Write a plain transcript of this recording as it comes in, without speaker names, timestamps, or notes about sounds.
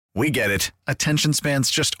We get it. Attention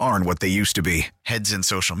spans just aren't what they used to be. Heads in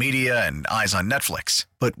social media and eyes on Netflix.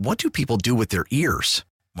 But what do people do with their ears?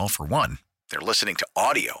 Well, for one, they're listening to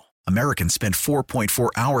audio. Americans spend 4.4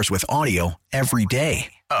 hours with audio every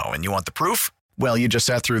day. Oh, and you want the proof? Well, you just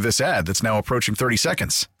sat through this ad that's now approaching 30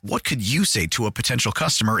 seconds. What could you say to a potential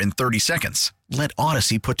customer in 30 seconds? Let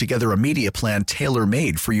Odyssey put together a media plan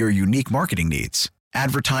tailor-made for your unique marketing needs.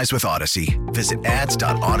 Advertise with Odyssey. Visit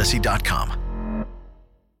ads.odyssey.com.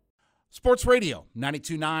 Sports Radio,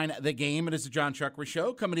 92.9 The Game. It is the John Chuckery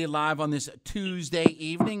Show, coming to you live on this Tuesday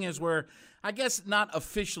evening as we're, I guess, not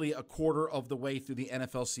officially a quarter of the way through the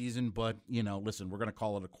NFL season, but, listen, we're going to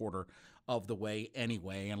call it a quarter of the way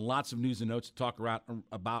anyway. And lots of news and notes to talk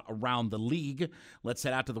about around the league. Let's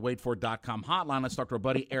head out to the waitfor.com hotline. Let's talk to our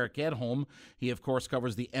buddy Eric Edholm. He, of course,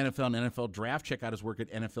 covers the NFL and NFL draft. Check out his work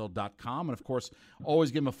at NFL.com. And, of course,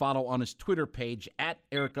 always give him a follow on his Twitter page at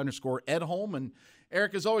Eric_Edholm. And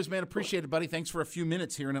Eric, as always, man, appreciate it, buddy. Thanks for a few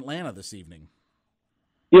minutes here in Atlanta this evening.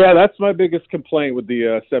 Yeah, that's my biggest complaint with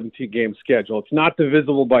the 17-game schedule. It's not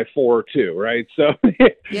divisible by 4 or 2, right? So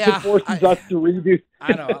it forces us to redo.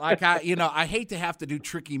 I know. I hate to have to do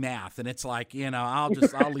tricky math, and it's like, I'll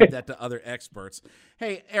leave that to other experts.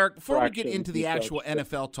 Hey, Eric, before we get into the actual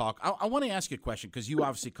NFL talk, I want to ask you a question because you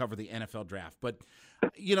obviously cover the NFL draft. But,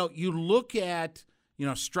 you look at,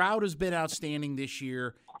 Stroud has been outstanding this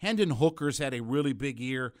year. Hendon Hooker's had a really big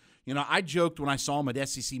year. I joked when I saw him at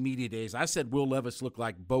SEC Media Days. I said Will Levis looked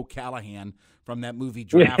like Bo Callahan from that movie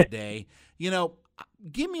Draft Day.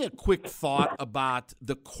 Give me a quick thought about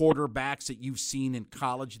the quarterbacks that you've seen in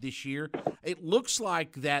college this year. It looks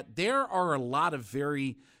like that there are a lot of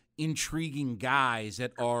very intriguing guys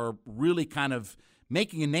that are really kind of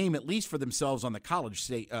making a name, at least for themselves, on the college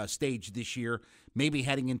stage this year, maybe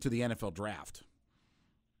heading into the NFL draft.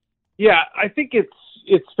 Yeah, I think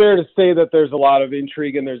it's fair to say that there's a lot of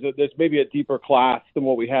intrigue and there's maybe a deeper class than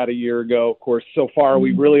what we had a year ago. Of course, so far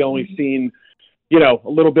we've really only seen, a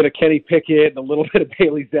little bit of Kenny Pickett and a little bit of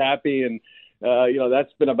Bailey Zappi, and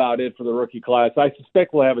that's been about it for the rookie class. I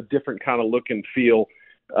suspect we'll have a different kind of look and feel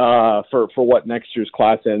for what next year's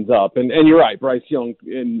class ends up. And you're right, Bryce Young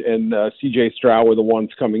and C.J. Stroud were the ones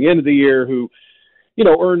coming into the year who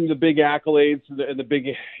earned the big accolades and the big,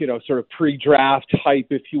 sort of pre-draft hype,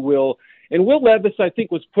 if you will. And Will Levis, I think,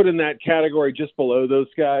 was put in that category just below those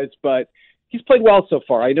guys, but he's played well so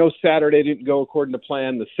far. I know Saturday didn't go according to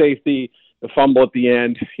plan, the safety, the fumble at the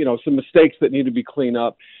end, some mistakes that need to be cleaned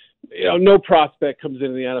up. No prospect comes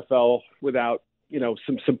into the NFL without,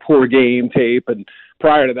 some poor game tape. And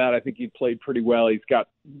prior to that, I think he played pretty well. He's got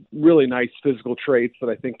really nice physical traits that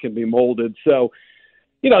I think can be molded. So,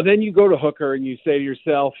 then you go to Hooker and you say to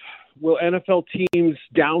yourself, will NFL teams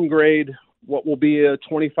downgrade what will be a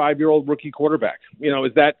 25-year-old rookie quarterback?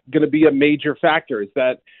 Is that going to be a major factor? Is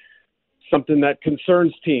that something that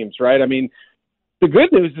concerns teams, right? I mean, the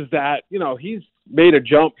good news is that, he's made a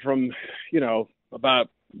jump from, about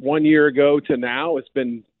 1 year ago to now. It's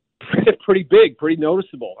been pretty big, pretty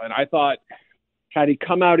noticeable. And I thought had he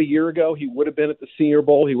come out a year ago, he would have been at the Senior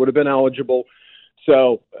Bowl. He would have been eligible.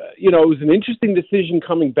 So, it was an interesting decision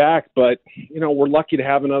coming back, but, we're lucky to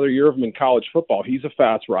have another year of him in college football. He's a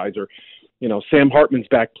fast riser. Sam Hartman's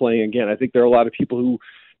back playing again. I think there are a lot of people who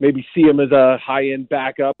maybe see him as a high-end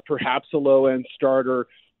backup, perhaps a low-end starter.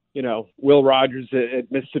 Will Rogers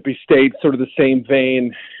at Mississippi State, sort of the same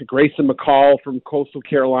vein. Grayson McCall from Coastal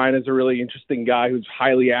Carolina is a really interesting guy who's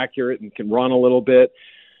highly accurate and can run a little bit.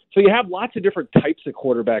 So you have lots of different types of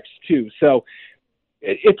quarterbacks, too. So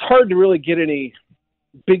it's hard to really get any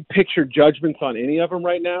big picture judgments on any of them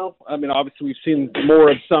right now. I mean, obviously we've seen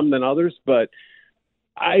more of some than others, but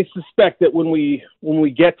I suspect that when we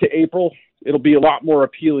get to April, it'll be a lot more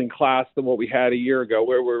appealing class than what we had a year ago,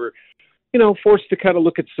 where we were, forced to kind of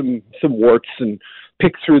look at some warts and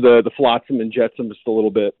pick through the flotsam and jetsam just a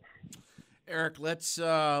little bit. Eric, let's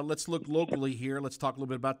look locally here. Let's talk a little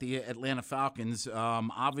bit about the Atlanta Falcons.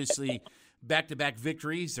 Obviously, back-to-back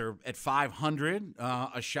victories. They're at 500,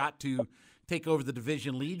 a shot to take over the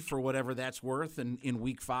division lead for whatever that's worth in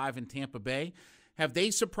Week 5 in Tampa Bay. Have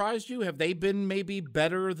they surprised you? Have they been maybe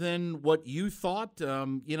better than what you thought?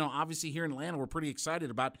 Obviously here in Atlanta, we're pretty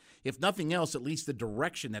excited about, if nothing else, at least the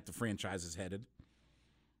direction that the franchise is headed.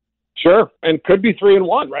 Sure, and could be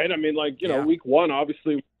 3-1, right? I mean, Week 1,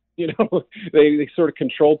 obviously, they sort of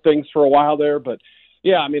controlled things for a while there, but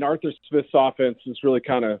yeah, I mean, Arthur Smith's offense is really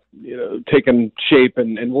kind of, taken shape,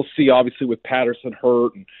 and we'll see, obviously, with Patterson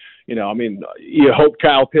hurt. And, you hope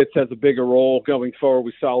Kyle Pitts has a bigger role going forward.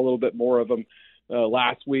 We saw a little bit more of him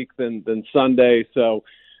last week than Sunday. So,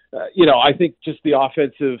 I think just the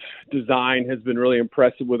offensive design has been really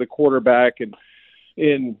impressive with a quarterback. And,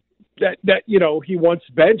 in that he once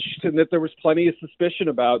benched and that there was plenty of suspicion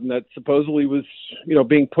about, and that supposedly was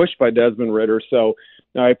being pushed by Desmond Ridder. So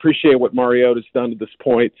I appreciate what Mariota's done to this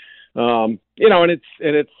point. And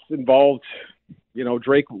it's involved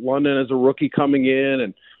Drake London as a rookie coming in,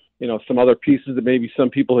 and some other pieces that maybe some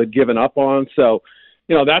people had given up on. So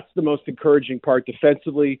that's the most encouraging part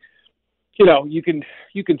defensively. You can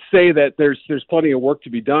say that there's plenty of work to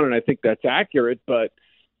be done, and I think that's accurate, but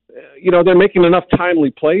they're making enough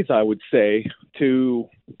timely plays, I would say, to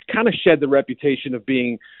kind of shed the reputation of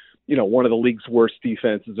being, one of the league's worst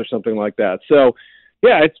defenses or something like that. So,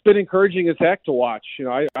 yeah, it's been encouraging as heck to watch.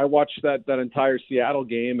 I watched that entire Seattle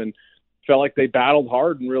game and felt like they battled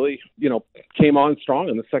hard and really, came on strong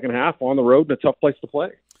in the second half on the road in a tough place to play.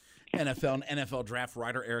 NFL and NFL draft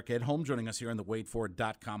writer Eric Edholm joining us here on the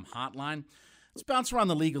WadeFord.com hotline. Let's bounce around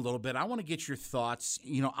the league a little bit. I want to get your thoughts.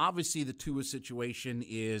 Obviously the Tua situation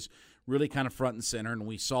is really kind of front and center, and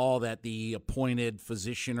we saw that the appointed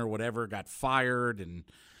physician or whatever got fired. And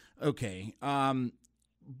okay,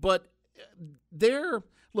 but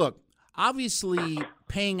obviously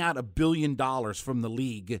paying out $1 billion from the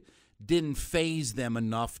league didn't faze them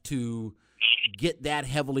enough to get that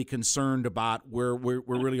heavily concerned about where we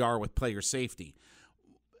really are with player safety.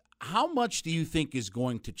 How much do you think is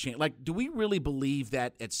going to change? Like, do we really believe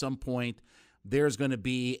that at some point there's going to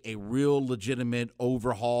be a real legitimate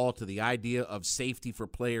overhaul to the idea of safety for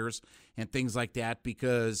players and things like that?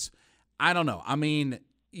 Because I don't know. I mean,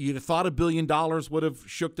 you'd have thought $1 billion would have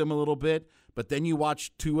shook them a little bit, but then you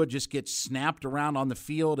watch Tua just get snapped around on the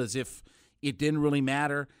field as if it didn't really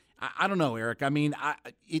matter. I don't know, Eric. I mean,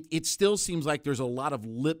 it still seems like there's a lot of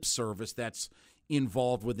lip service that's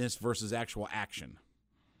involved with this versus actual action.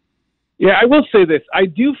 Yeah, I will say this. I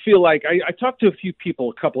do feel like I talked to a few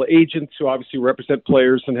people, a couple of agents who obviously represent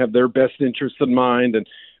players and have their best interests in mind, and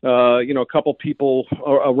a couple people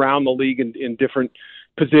around the league in different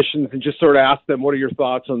positions, and just sort of asked them, what are your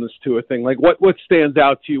thoughts on this Tua thing? Like, what stands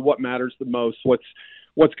out to you? What matters the most?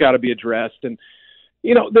 What's got to be addressed? And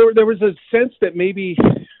there was a sense that maybe,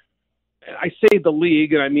 I say the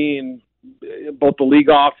league, and I mean both the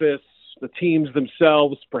league office, the teams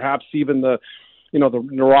themselves, perhaps even the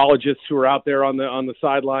neurologists who are out there on the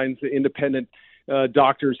sidelines, the independent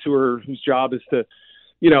doctors whose job is to,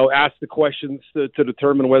 ask the questions to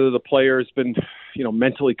determine whether the player has been,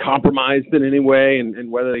 mentally compromised in any way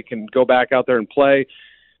and whether they can go back out there and play.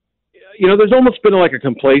 There's almost been like a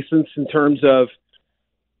complacence in terms of,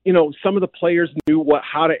 some of the players knew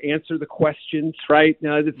how to answer the questions, right?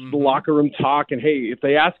 Now it's the locker room talk, and hey, if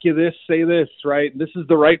they ask you this, say this, right? This is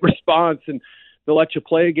the right response, and they'll let you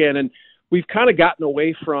play again. And we've kind of gotten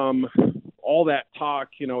away from all that talk,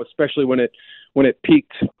 especially when it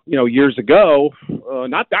peaked, years ago,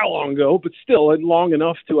 not that long ago, but still long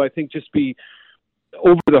enough to, I think, just be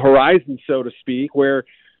over the horizon, so to speak, where,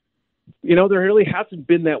 there really hasn't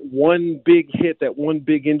been that one big hit, that one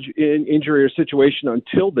big injury or situation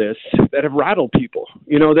until this that have rattled people,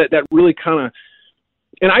 that really kind of,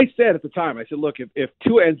 and I said at the time, I said, look, if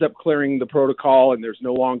Tua ends up clearing the protocol and there's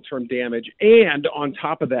no long-term damage, and on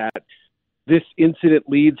top of that, this incident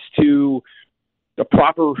leads to the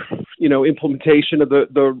proper, implementation of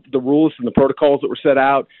the rules and the protocols that were set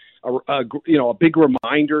out, a big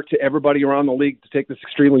reminder to everybody around the league to take this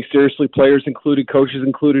extremely seriously, players included, coaches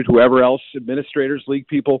included, whoever else, administrators, league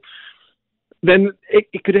people, then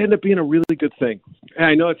it could end up being a really good thing. And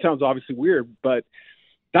I know it sounds obviously weird, but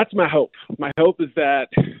that's my hope. My hope is that,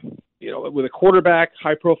 with a quarterback,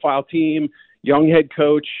 high-profile team, young head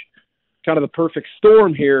coach, kind of the perfect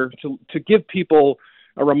storm here to give people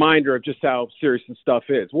a reminder of just how serious this stuff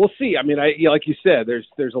is. We'll see. I mean, like you said,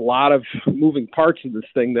 there's a lot of moving parts in this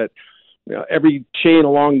thing that every chain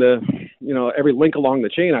along every link along the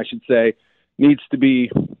chain, I should say, needs to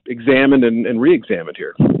be examined and re-examined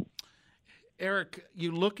here. Eric,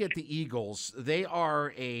 you look at the Eagles, they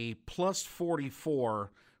are a plus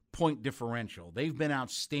 44 point differential. They've been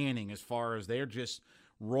outstanding as far as they're just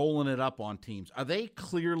rolling it up on teams. Are they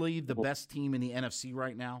clearly the best team in the NFC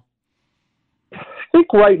right now? I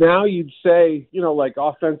think right now you'd say, like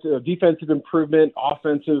defensive improvement,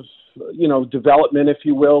 offensive, development, if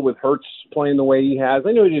you will, with Hurts playing the way he has.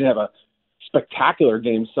 I know he didn't have a spectacular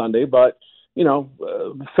game Sunday, but,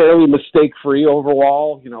 fairly mistake-free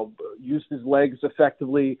overall, used his legs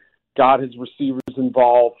effectively, got his receivers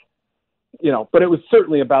involved, but it was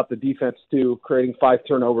certainly about the defense too, creating 5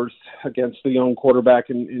 turnovers against the young quarterback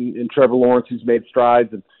in Trevor Lawrence, who's made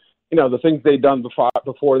strides. And, the things they'd done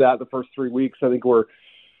before that, the first 3 weeks, I think were,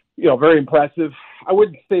 very impressive. I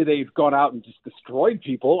wouldn't say they've gone out and just destroyed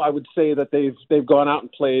people. I would say that they've gone out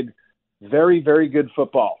and played, very, very good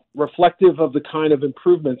football, reflective of the kind of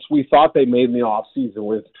improvements we thought they made in the offseason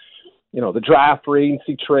with, the draft, free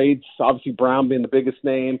agency trades, obviously Brown being the biggest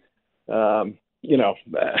name.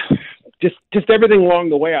 Just everything along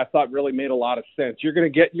the way I thought really made a lot of sense. You're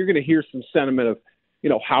going to hear some sentiment of,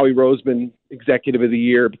 Howie Roseman, executive of the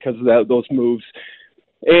year, because of those moves.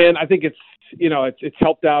 And I think it's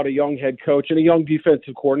helped out a young head coach and a young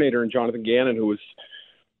defensive coordinator in Jonathan Gannon, who was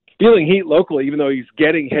feeling heat locally, even though he's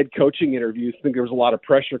getting head coaching interviews. I think there was a lot of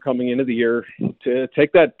pressure coming into the year to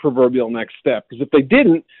take that proverbial next step. Because if they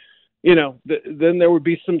didn't, then there would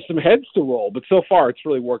be some heads to roll. But so far, it's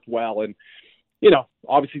really worked well. And,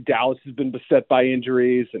 obviously Dallas has been beset by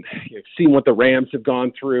injuries, and you've seen what the Rams have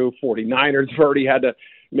gone through. 49ers have already had to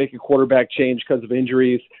make a quarterback change because of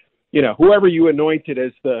injuries. Whoever you anointed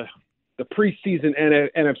as the preseason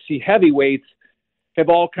NFC heavyweights have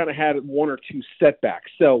all kind of had one or two setbacks.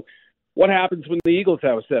 So what happens when the Eagles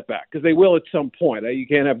have a setback? Because they will at some point. You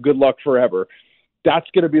can't have good luck forever. That's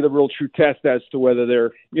going to be the real true test as to whether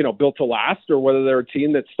they're, built to last or whether they're a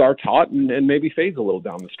team that starts hot and maybe fades a little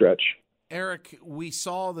down the stretch. Eric, we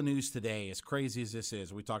saw the news today, as crazy as this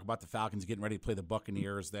is. We talk about the Falcons getting ready to play the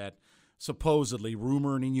Buccaneers, that supposedly,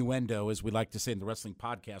 rumor and innuendo, as we like to say in the wrestling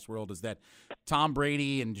podcast world, is that Tom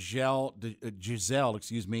Brady and Giselle,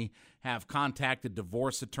 have contacted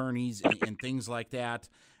divorce attorneys and things like that.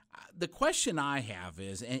 The question I have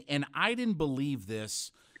is, and I didn't believe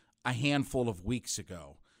this a handful of weeks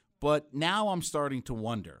ago, but now I'm starting to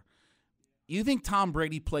wonder. You think Tom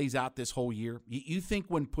Brady plays out this whole year? You think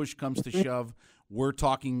when push comes to shove, we're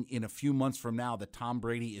talking in a few months from now that Tom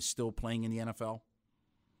Brady is still playing in the NFL?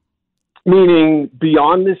 Meaning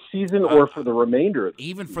beyond this season or for the remainder of the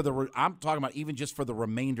season? I'm talking about even just for the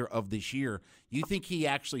remainder of this year. You think he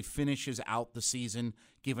actually finishes out the season,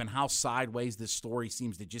 given how sideways this story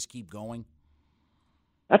seems to just keep going?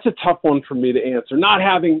 That's a tough one for me to answer. Not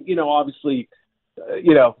having, obviously,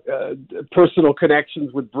 personal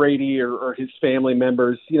connections with Brady or his family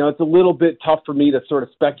members, it's a little bit tough for me to sort of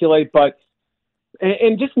speculate. But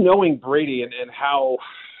and just knowing Brady and how,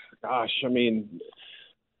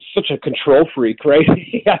 such a control freak, right?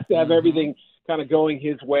 He has to have everything kind of going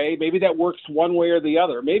his way. Maybe that works one way or the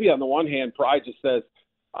other. Maybe on the one hand, pride just says,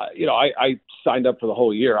 I signed up for the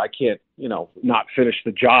whole year. I can't, not finish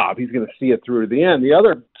the job. He's going to see it through to the end. The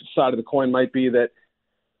other side of the coin might be that,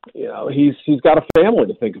 he's got a family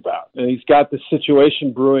to think about, and he's got this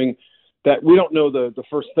situation brewing that we don't know the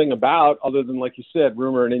first thing about, other than, like you said,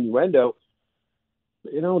 rumor and innuendo.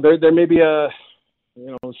 There may be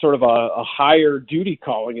sort of a higher duty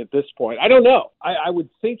calling at this point. I don't know. I would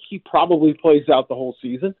think he probably plays out the whole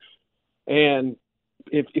season. And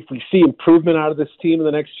if we see improvement out of this team in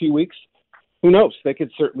the next few weeks, who knows? They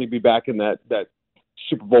could certainly be back in that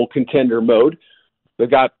Super Bowl contender mode. They've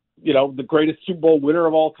got, the greatest Super Bowl winner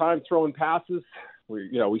of all time throwing passes.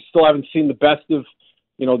 We still haven't seen the best of,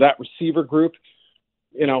 that receiver group.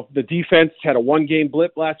 The defense had a one-game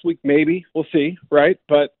blip last week. Maybe we'll see, right?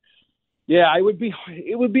 But yeah, it would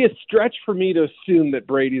be a stretch for me to assume that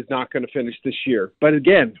Brady is not going to finish this year. But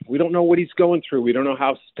again, we don't know what he's going through. We don't know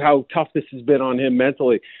how tough this has been on him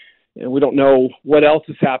mentally, and we don't know what else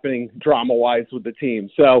is happening drama-wise with the team.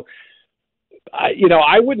 So,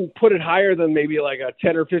 I wouldn't put it higher than maybe like a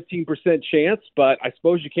 10 or 15% chance, but I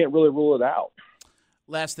suppose you can't really rule it out.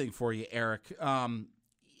 Last thing for you, Eric.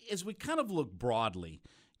 As we kind of look broadly,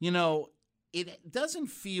 it doesn't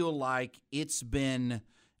feel like it's been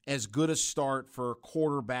as good a start for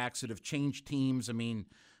quarterbacks that have changed teams. I mean,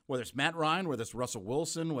 whether it's Matt Ryan, whether it's Russell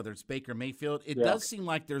Wilson, whether it's Baker Mayfield, it does seem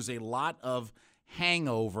like there's a lot of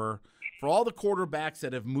hangover for all the quarterbacks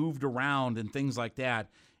that have moved around and things like that.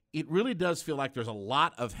 It really does feel like there's a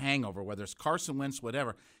lot of hangover, whether it's Carson Wentz,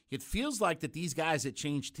 whatever. It feels like that these guys that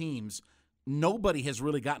change teams, nobody has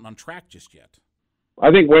really gotten on track just yet.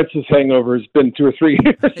 I think Wentz's hangover has been 2 or 3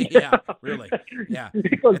 years. Yeah, really. Yeah.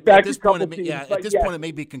 At this point, it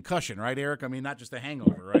may be concussion, right, Eric? I mean, not just a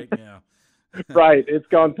hangover, right? Yeah. Right. It's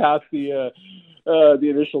gone past the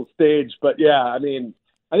initial stage, but yeah, I mean,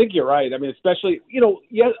 I think you're right. I mean, especially,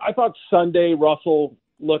 I thought Sunday Russell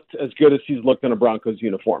looked as good as he's looked in a Broncos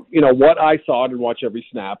uniform. What I saw, I didn't watch every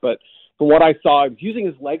snap, but from what I saw, he was using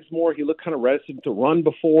his legs more. He looked kind of reticent to run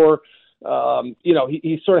before.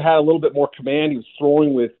 He sort of had a little bit more command. He was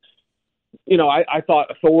throwing with, I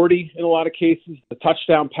thought authority in a lot of cases. The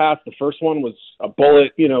touchdown pass, the first one was a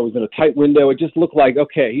bullet, it was in a tight window. It just looked like,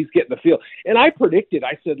 okay, he's getting the feel. And I predicted,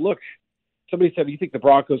 I said, look, somebody said, you think the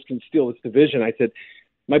Broncos can steal this division? I said,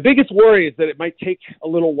 my biggest worry is that it might take a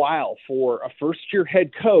little while for a first-year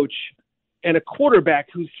head coach and a quarterback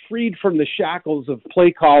who's freed from the shackles of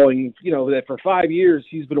play calling, that for 5 years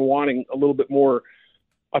he's been wanting a little bit more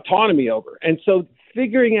autonomy over. And so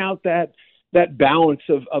figuring out that balance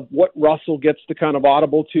of what Russell gets to kind of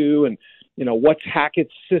audible to and, what's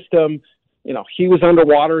Hackett's system. He was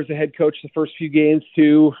underwater as a head coach the first few games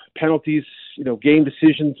too, penalties, game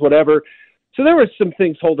decisions, whatever. So there were some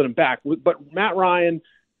things holding him back. But Matt Ryan,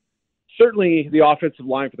 certainly the offensive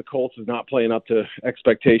line for the Colts is not playing up to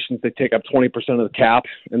expectations. They take up 20% of the cap,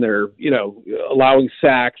 and they're, allowing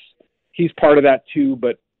sacks. He's part of that too.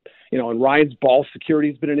 But, and Ryan's ball security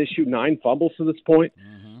has been an issue, 9 fumbles to this point,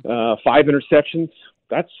 5 interceptions.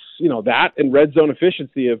 That's, that and red zone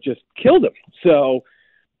efficiency have just killed him. So,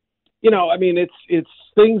 it's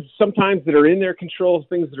things sometimes that are in their control,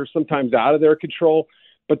 things that are sometimes out of their control.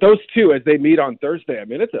 But those two, as they meet on Thursday,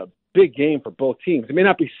 it's a big game for both teams. It may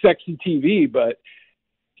not be sexy TV, but,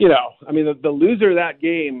 the loser of that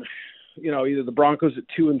game, either the Broncos at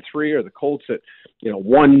 2-3 or the Colts at,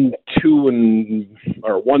 1-2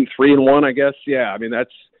 or 1-3-1, I guess. Yeah,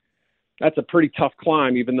 that's a pretty tough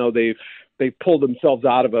climb, even though they've pulled themselves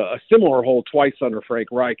out of a similar hole twice under Frank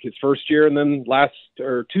Reich, his first year, and then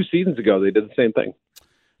 2 seasons ago they did the same thing.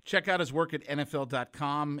 Check out his work at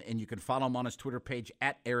NFL.com, and you can follow him on his Twitter page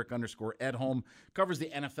at Eric_Edholm. Covers the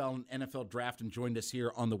NFL and NFL draft and joined us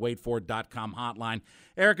here on the WadeFord.com hotline.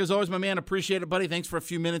 Eric, as always, my man, appreciate it, buddy. Thanks for a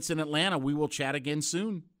few minutes in Atlanta. We will chat again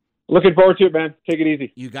soon. Looking forward to it, man. Take it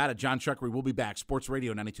easy. You got it. John Chuckery will be back. Sports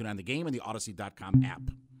Radio 92.9 The Game and the Odyssey.com app.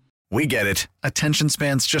 We get it. Attention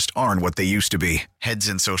spans just aren't what they used to be. Heads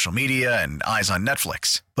in social media and eyes on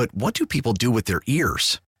Netflix. But what do people do with their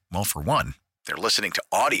ears? Well, for one, they're listening to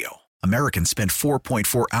audio. Americans spend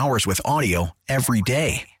 4.4 hours with audio every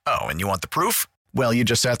day. Oh, and you want the proof? Well, you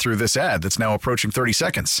just sat through this ad that's now approaching 30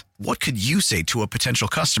 seconds. What could you say to a potential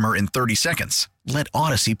customer in 30 seconds? Let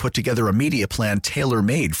Odyssey put together a media plan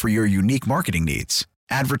tailor-made for your unique marketing needs.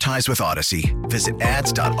 Advertise with Odyssey. Visit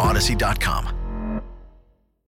ads.odyssey.com.